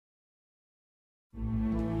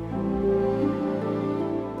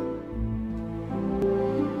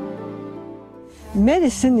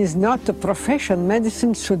Medicine is not a profession.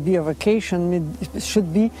 Medicine should be a vocation. It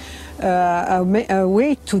should be a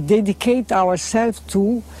way to dedicate ourselves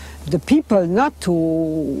to the people,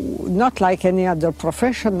 not like any other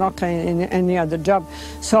profession, not any other job.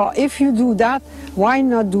 So if you do that, why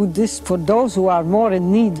not do this for those who are more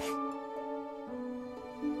in need?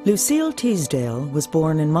 Lucille Teasdale was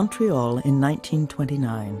born in Montreal in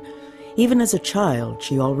 1929. Even as a child,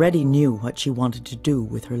 she already knew what she wanted to do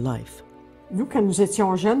with her life. Nous, quand nous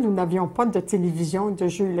étions jeunes, nous n'avions pas de télévision, de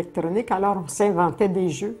jeux électroniques, alors on s'inventait des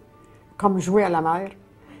jeux, comme jouer à la mère.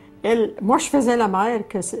 Moi, je faisais la mère,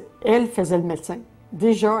 elle faisait le médecin.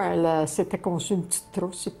 Déjà, elle s'était conçue une petite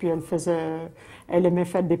trousse, et puis elle aimait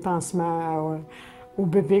faire des pansements au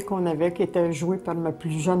bébé qu'on avait, qui était joué par ma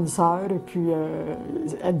plus jeune sœur. Et puis,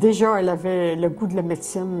 déjà, elle avait le goût de la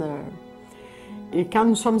médecine. Et quand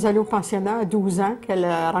nous sommes allés au pensionnat à 12 ans, qu'elle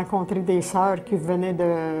a rencontré des sœurs qui venaient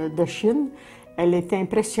de Chine, elle était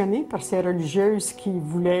impressionnée par ces religieuses qui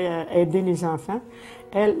voulaient aider les enfants.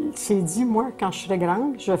 Elle s'est dit, moi, quand je serai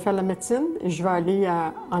grande, je vais faire la médecine et je vais aller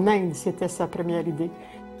en Inde. C'était sa première idée.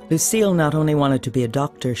 Lucille not only wanted to be a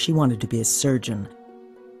doctor, she wanted to be a surgeon.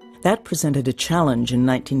 That presented a challenge in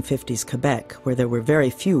 1950s Quebec, where there were very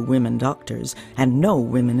few women doctors and no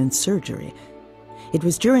women in surgery. It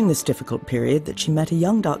was during this difficult period that she met a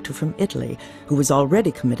young doctor from Italy who was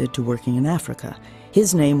already committed to working in Africa.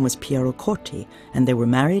 His name was Piero Corti, and they were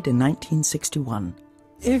married in 1961.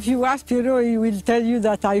 If you ask Piero, he will tell you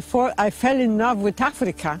that I fell in love with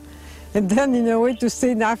Africa. And then, in a way to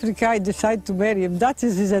stay in Africa, I decided to marry him. That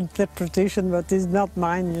is his interpretation, but it's not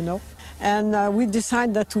mine, you know. And we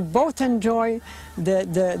decided that we both enjoy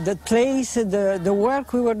the place, the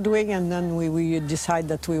work we were doing, and then we decided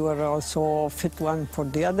that we were also fit one for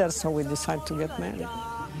the other, so we decided to get married.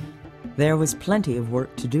 There was plenty of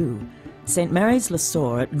work to do. St-Marys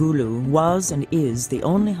Lacor at Gulu was and is the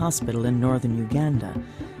only hospital in northern Uganda,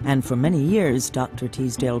 and for many years Dr.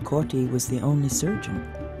 Teasdale-Corti was the only surgeon.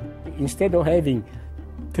 Instead of having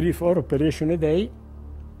 3-4 operations a day,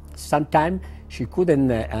 sometimes she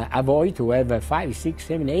couldn't avoid to have 5, 6,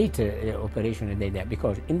 7, 8 operations a day there,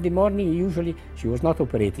 because in the morning usually she was not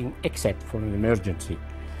operating except for an emergency.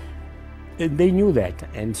 And they knew that,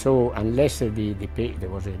 and so unless there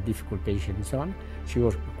was a difficult patient and so on, she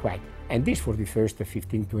was quiet. And this for the first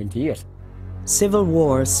 15, 20 years. Civil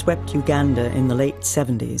war swept Uganda in the late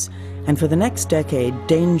 70s, and for the next decade,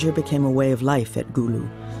 danger became a way of life at Gulu.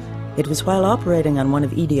 It was while operating on one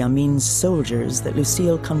of Idi Amin's soldiers that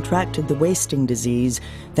Lucille contracted the wasting disease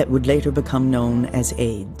that would later become known as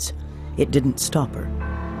AIDS. It didn't stop her.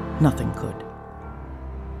 Nothing could.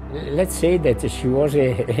 Let's say that she was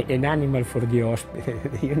an animal for the hospital,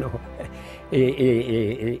 you know,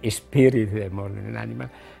 a spirit more than an animal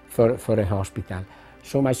for a hospital.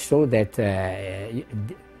 So much so that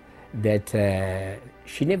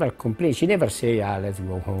she never complained. She never say, "Let's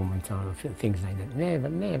go home," and so on, things like that. Never,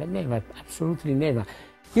 never, never, absolutely never.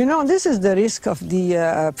 You know, this is the risk of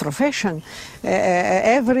the profession.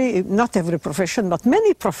 Not every profession, but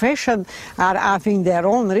many professions are having their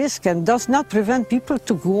own risk, and does not prevent people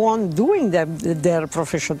to go on doing their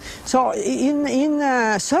profession. So in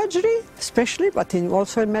surgery, especially, but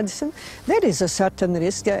also in medicine, there is a certain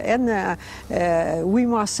risk, and we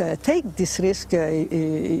must take this risk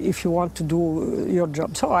if you want to do your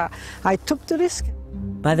job. So I took the risk.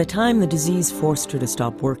 By the time the disease forced her to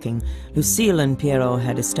stop working, Lucille and Piero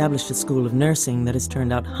had established a school of nursing that has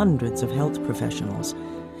turned out hundreds of health professionals.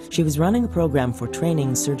 She was running a program for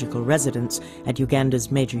training surgical residents at Uganda's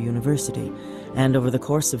major university, and over the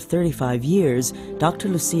course of 35 years, Dr.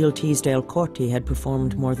 Lucille Teasdale-Corti had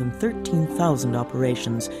performed more than 13,000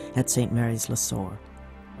 operations at St-Marys Lacor.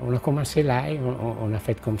 On a commencé là, on a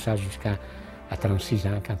fait comme ça jusqu'à 36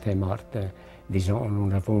 ans quand elle est morte. Disons,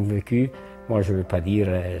 nous avons vécu, moi je ne veux pas dire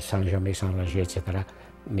sans jamais s'enrager, etc.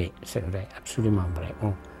 Mais c'est vrai, absolument vrai.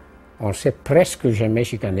 On s'est presque jamais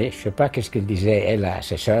chicané. Je ne sais pas qu'est-ce qu'elle disait, elle, à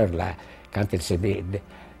ses sœurs, là, quand elle s'est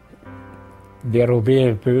dérobée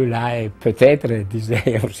un peu, là, et peut-être elle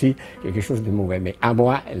disait aussi quelque chose de mauvais. Mais à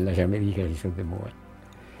moi, elle n'a jamais dit quelque chose de mauvais.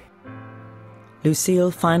 Lucille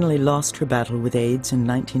finally lost her battle with AIDS in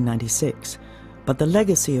 1996, but the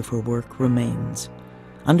legacy of her work remains.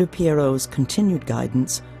 Under Piero's continued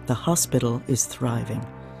guidance, the hospital is thriving,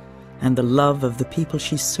 and the love of the people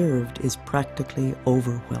she served is practically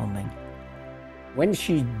overwhelming. When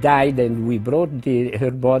she died and we brought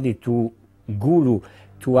her body to Gulu,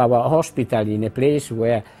 to our hospital in a place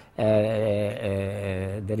where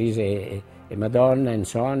there is a Madonna and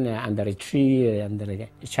so on, under a tree, under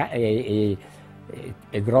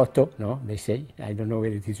a grotto, no, they say, I don't know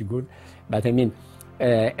whether it is good, but I mean,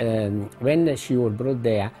 when she was brought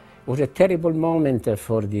there, it was a terrible moment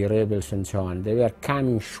for the rebels and so on. They were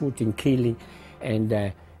coming, shooting, killing,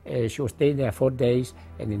 and she was staying there 4 days,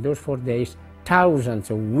 and in those 4 days, thousands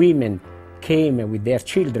of women came with their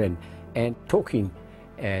children and talking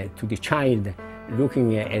to the child,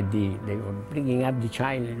 looking at they were bringing up the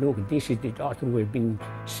child, look, this is the daughter who has been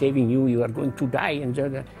saving you, you are going to die, and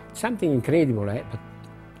so something incredible, but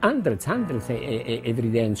hundreds every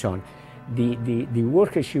day and so on. The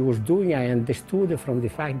work she was doing, I understood from the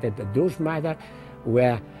fact that those mothers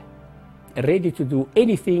were ready to do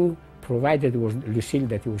anything provided it was Lucille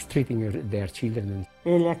that was treating their children.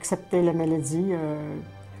 Elle acceptait la maladie.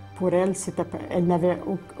 Pour elle, elle n'avait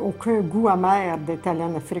aucun goût amer d'être allée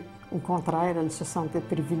en Afrique. Au contraire, elle se sentait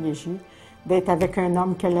privilégiée d'être avec un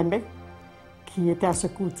homme qu'elle aimait, qui était à ce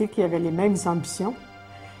côté, qui avait les mêmes ambitions.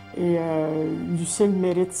 Et Lucille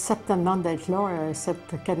mérite certainement d'être là,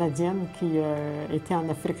 cette Canadienne qui était en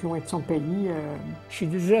Afrique loin de son pays. She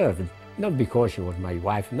deserved, not because she was my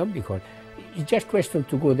wife, not because, it's just question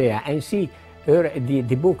to go there and see her,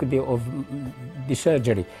 the book of the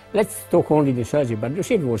surgery. Let's talk only the surgery, but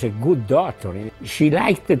Lucille was a good doctor. She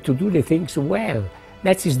liked to do the things well.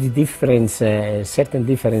 That is the difference, certain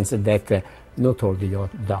difference that not all the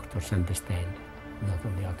doctors understand. Not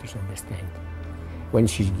all the doctors understand. When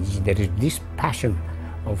there is this passion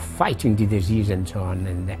of fighting the disease and so on,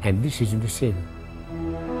 and this is Lucille.